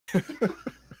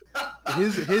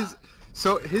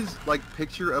his like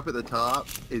picture up at the top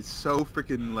is so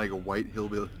freaking like a white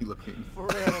hillbilly looking. For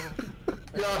real.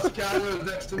 Yo, Skyler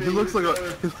next to me. He looks like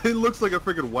a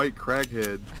freaking white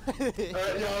crackhead.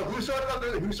 Yo, who started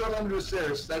under the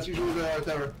stairs? That's usually the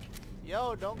terror.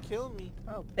 Yo, don't kill me.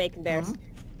 Oh, bacon bears.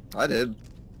 I did.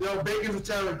 Yo, Bacon's a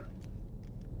terror.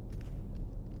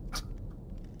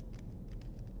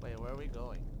 Wait, where are we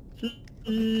going? I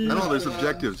don't know, there's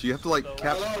objectives. You have to like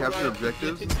capture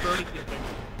objectives and stuff.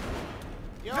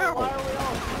 Yo, why are we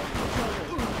all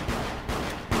shooting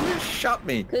each other? You shot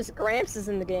me. Because Gramps is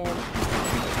in the game.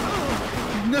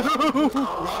 No!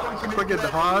 Fucking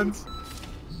Hans.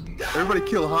 Everybody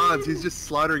kill Hans. He's just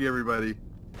slaughtering everybody.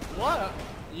 What?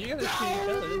 You gotta shoot each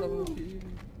other.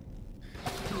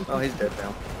 Oh, he's dead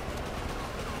now.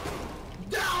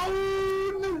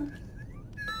 Down!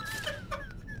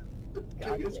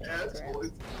 God, His yeah, ass, Gramps.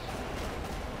 boys.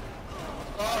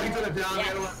 Oh, he's gonna down.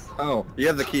 Yes. Oh, you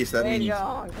have the key, so that There means... you go.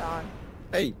 Oh, God.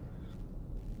 Hey.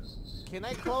 Can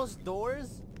I close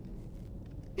doors?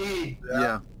 E.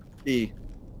 Yeah. E.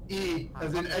 E.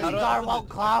 As in How Eddie. do I Door open won't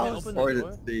this? I can't close. open the Or is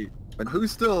door? it C? But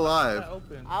who's still alive?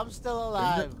 Open. I'm still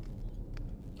alive.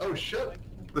 Oh shit.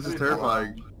 This is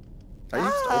terrifying. I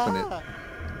used to open it. Ah!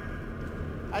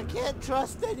 I can't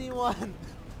trust anyone.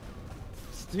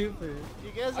 Stupid.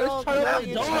 You guys I are was all trying to killing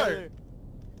each open the door. other.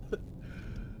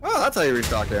 Oh, that's how you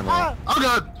restock ammo. Ah! Oh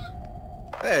god!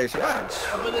 Hey,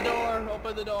 Shabbat. Open the door.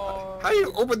 Open the door. How do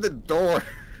you open the door?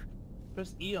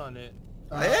 Press E on it.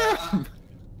 I am.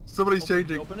 Somebody's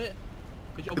changing. Open it.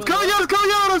 Could you open It's coming the at us!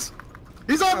 Coming at us!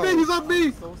 He's on me! He's on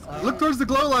me! So scared. Look towards the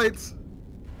glow lights!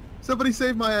 Somebody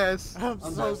save my ass! I'm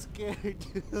so scared.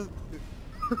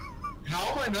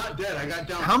 How am I not dead? I got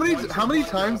down. How many twice.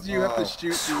 times do you have to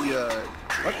shoot the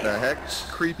What the heck?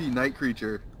 creepy night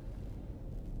creature?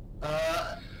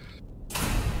 I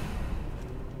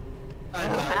What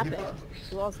died. happened?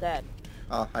 Who all's dead?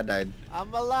 Oh, I died.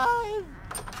 I'm alive.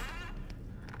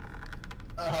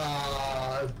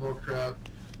 That's bullcrap.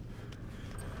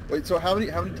 Wait, so how many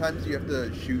times do you have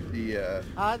to shoot the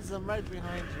Hans, I'm right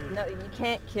behind you. No, you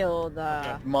can't kill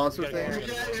the... monster You thing? can,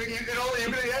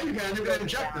 you can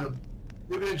inject them.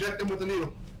 You can inject them with the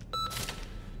needle.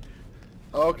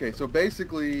 Okay, so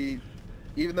basically,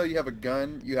 even though you have a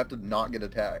gun, you have to not get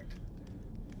attacked.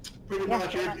 Pretty Yeah,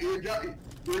 much. yeah.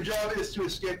 Your job is to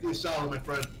escape the asylum, my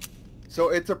friend. So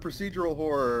it's a procedural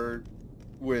horror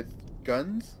with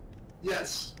guns?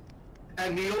 Yes.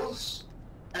 And needles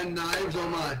and knives are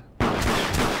mine. By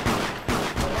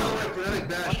the way, Frenetic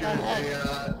Bastion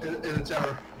is a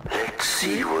terror. Let's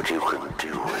see what you can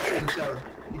do with Bastion it. is a terror.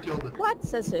 You killed it. What?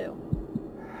 Says who?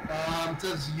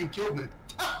 Says you killed me.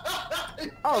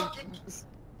 Oh,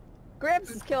 Gramps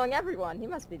is killing everyone. He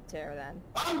must be the terror then.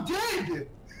 I'm dead!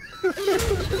 You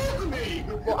killed me!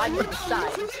 Well, I didn't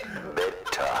decide.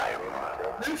 Bedtime.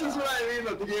 This is what I mean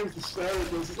about the game's the start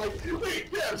of this. It's like, wait,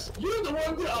 yes, you're the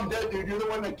one that I'm dead, dude. You're the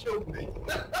one that killed me.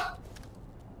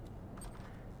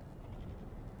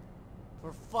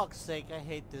 For fuck's sake, I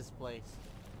hate this place.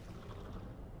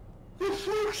 For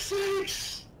fuck's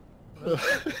sakes!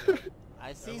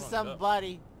 I see Everyone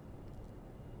somebody.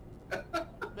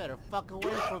 Better fuck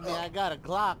away from me. I got a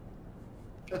Glock.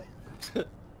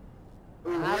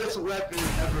 Worst weapon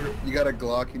ever. You got a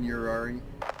Glock in your Rari?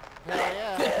 Hell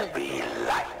yeah. Be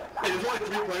light. Hey, there's only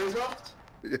 3 players left?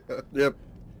 Yeah. Yep.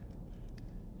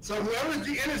 So whoever's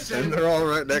the innocent... And they're all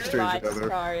right next to Goodbye, each other.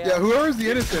 Scaria. Yeah, whoever's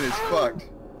the innocent is fucked.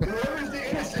 Whoever's the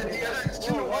innocent, he has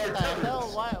 2 Whoa, what hard the tethers.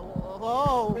 hell? Why? Whoa.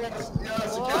 Whoa!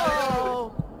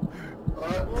 Whoa.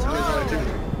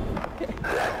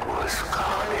 That was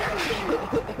carnage.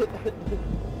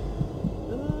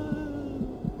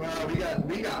 Wow, we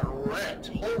got wrecked.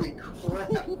 Holy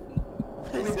crap. How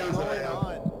many What's downs did I going have?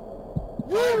 on?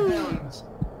 5 downs.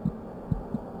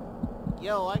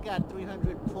 Yo, I got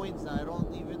 300 points now. I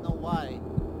don't even know why.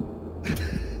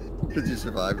 Did you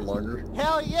survive longer?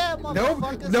 Hell yeah, No,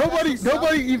 motherfuckers.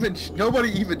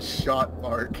 nobody even shot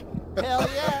Mark. Hell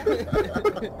yeah.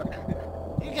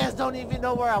 You guys don't even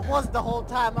know where I was the whole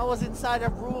time. I was inside a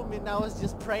room and I was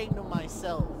just praying to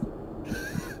myself.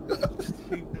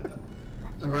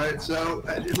 Alright, so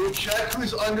we'll check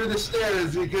who's under the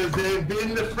stairs because they've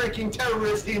been the freaking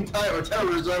terrorists the entire... Or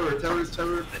terrorists, whatever. Terrorists.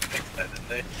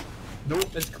 Nope.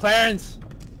 It's Clarence.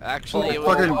 Actually, it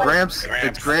was Fucking Gramps.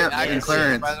 It's Gramps and actually,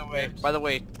 Clarence. By the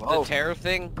way, the terror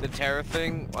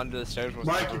thing under the stairs was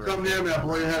Mike, you never come near me, I'll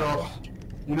blow your head off.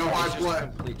 You know I it's just a play.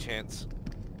 complete chance.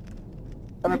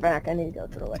 I'm back. I need to go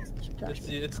to the Lex.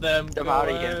 It's them. I'm out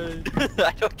of here.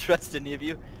 I don't trust any of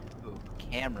you. Ooh,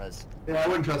 cameras. Yeah, I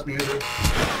wouldn't trust me either.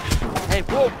 Hey,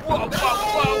 whoa, whoa,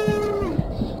 whoa,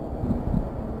 whoa!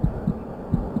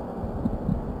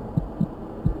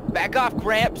 back off,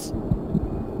 Gramps.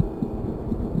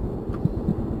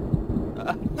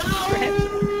 Gramps,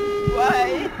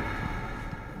 why?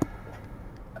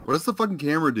 What does the fucking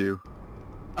camera do?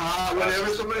 Whenever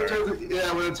somebody turns,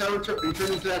 when a tower turns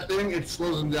into that thing, it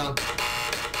slows them down.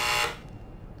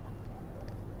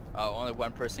 Oh, only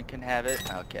one person can have it?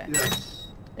 Okay. Yes.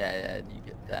 Yeah, you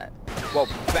get that. Whoa,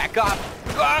 back off!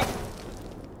 Ah!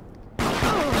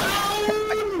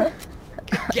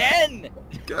 Again!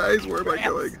 Guys, where am I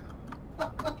going?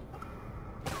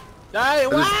 Hey,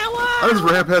 I just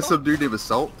ran past some dude named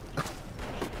Assault.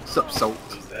 Sup, Salt?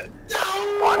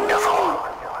 Wonderful.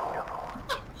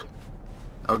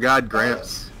 Oh god,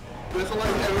 Gramps. Just to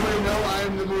let everybody know, I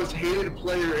am the most hated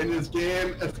player in this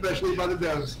game, especially by the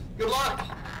devs. Good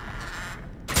luck!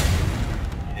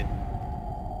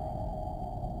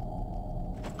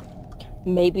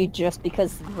 Maybe just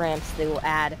because of the ramps, they will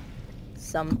add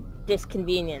some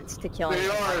disconvenience to killing. They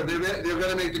are. They're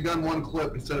gonna make the gun one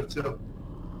clip instead of two.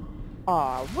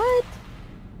 Aw, what?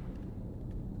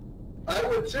 I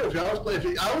would too. If I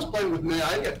was playing with me,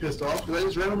 I'd get pissed off because I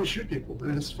just randomly shoot people,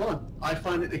 and it's fun. I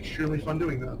find it extremely fun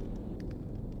doing that.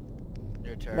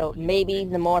 Your turn. No, maybe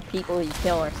the more people you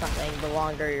kill or something, the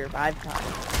longer your revive time.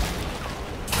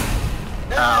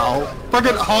 Ow.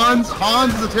 Fucking Hans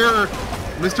is a terror.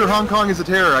 Mr. Hong Kong is a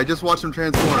terror. I just watched him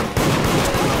transform.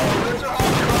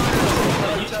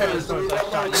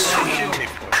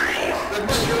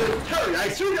 I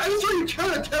saw you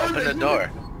turn a terror. Open the door.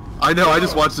 I know, I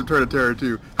just watched him turn a terror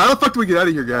too. How the fuck do we get out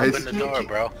of here, guys? Open the door,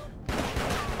 bro.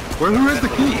 Who has the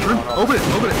key? Open it,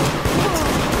 open it.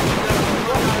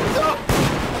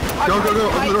 Go, open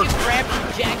the door.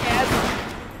 Jackass.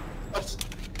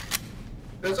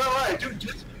 That's alright, dude.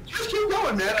 Just keep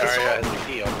going, man. Daria has the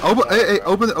key.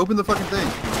 Open the fucking thing.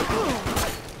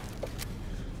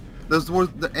 There's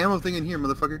the ammo thing in here,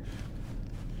 motherfucker.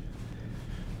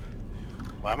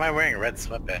 Why am I wearing red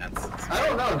sweatpants? I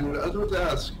don't know, dude. I was about to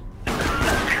ask.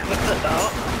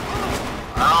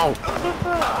 Ow!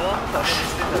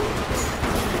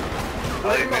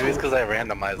 Maybe it's because I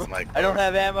randomized my... I don't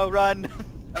have ammo, run! You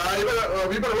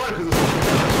better run, because it's...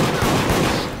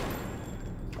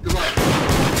 Good luck.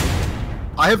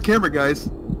 I have camera, guys.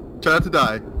 Try not to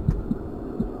die.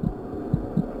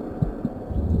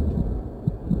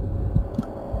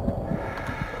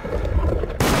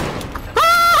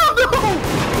 Ah, no!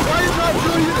 Why is not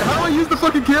doing it? How do I use the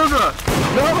fucking camera?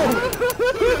 No!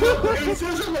 It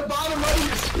says on the bottom right of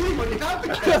your screen when you have the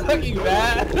camera. fucking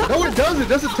bad. No, it doesn't. It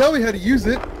doesn't tell me how to use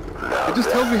it. It just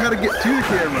tells me how to get to the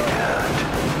camera.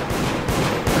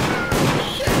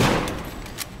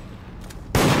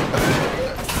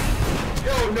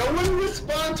 Yo, no one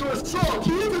respond to assault.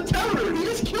 He is a terror. He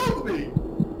just killed me.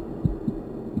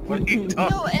 What are you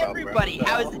talking Kill about, everybody! bro?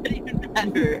 How is that even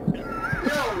matter? Yo,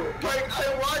 like,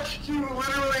 I watched you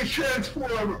literally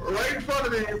transform right in front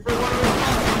of me for one of the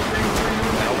possible things for you.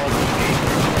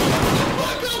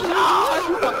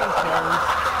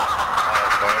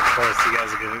 Of course, you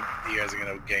guys are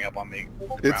gonna gang up on me.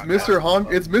 It's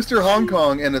Mr. Hong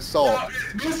Kong and Assault.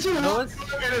 Mr. Hong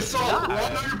Kong and Assault,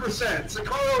 100%.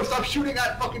 Sakaro, stop shooting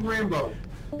at fucking Rainbow.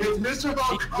 It's Mr.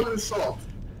 Hong Kong and Assault.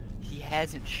 He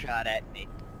hasn't shot at me.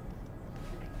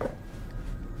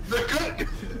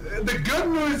 The good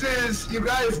news is you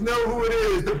guys know who it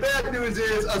is. The bad news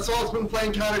is Assault's been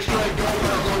playing Counter-Strike for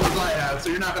as long as I have, so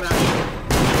you're not gonna have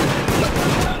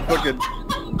to. Fucking.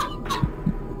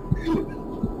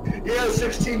 He has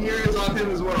 16 years on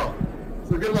him as well.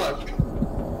 So good luck.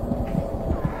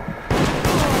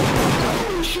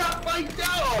 Oh, shot by down!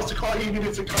 Oh, Sakari, he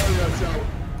needed Sakari so.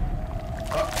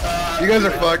 You guys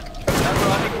are fucked.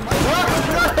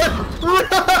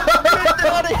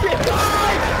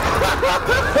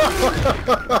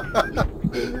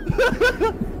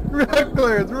 Run,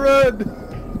 Clarence, run!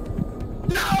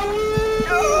 No!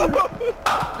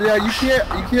 Yeah, you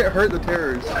can't hurt the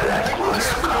terrors.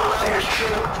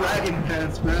 Dragon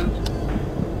pants, man.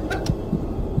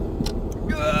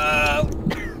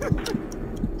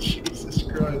 Jesus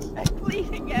Christ. I'm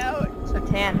bleeding out. So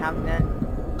Tan having it.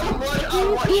 I'm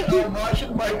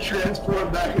watching Mike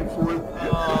transform back and forth.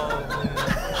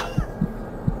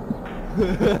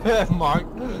 Mark.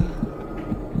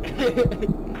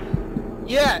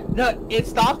 Yeah, no, it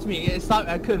stopped me. It stopped.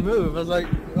 I couldn't move. I was like,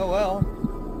 oh well.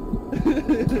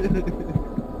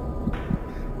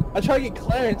 I tried to get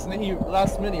Clarence, and then he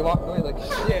last minute he walked away like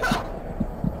shit.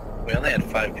 We only had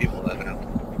 5 people that round.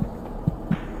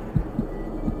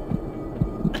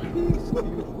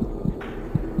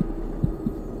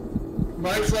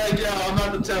 Mike's like, yeah, I'm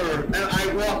not the terror. And I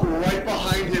walk right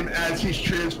behind him as he's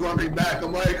transforming back.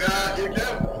 I'm like, you're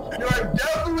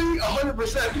definitely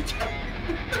 100% the terror. I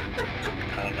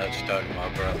don't know what you're talking about,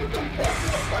 bro.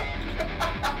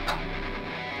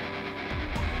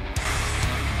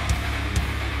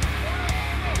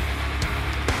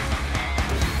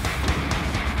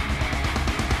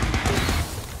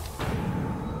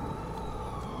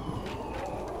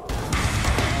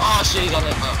 Oh shit, he's on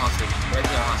the hostage. Right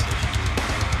there, hostage.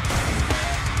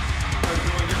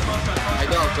 I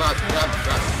go, grab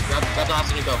the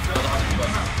hostage and go. Grab the hostage and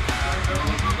go.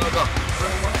 Go.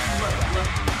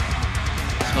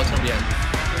 Smoke's gonna be in.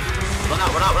 Run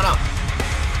out.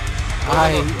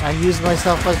 I used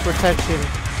myself as protection.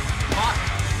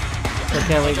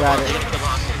 Okay, we got it.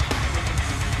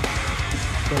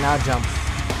 Okay, now jump.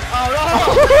 Oh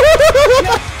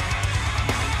no!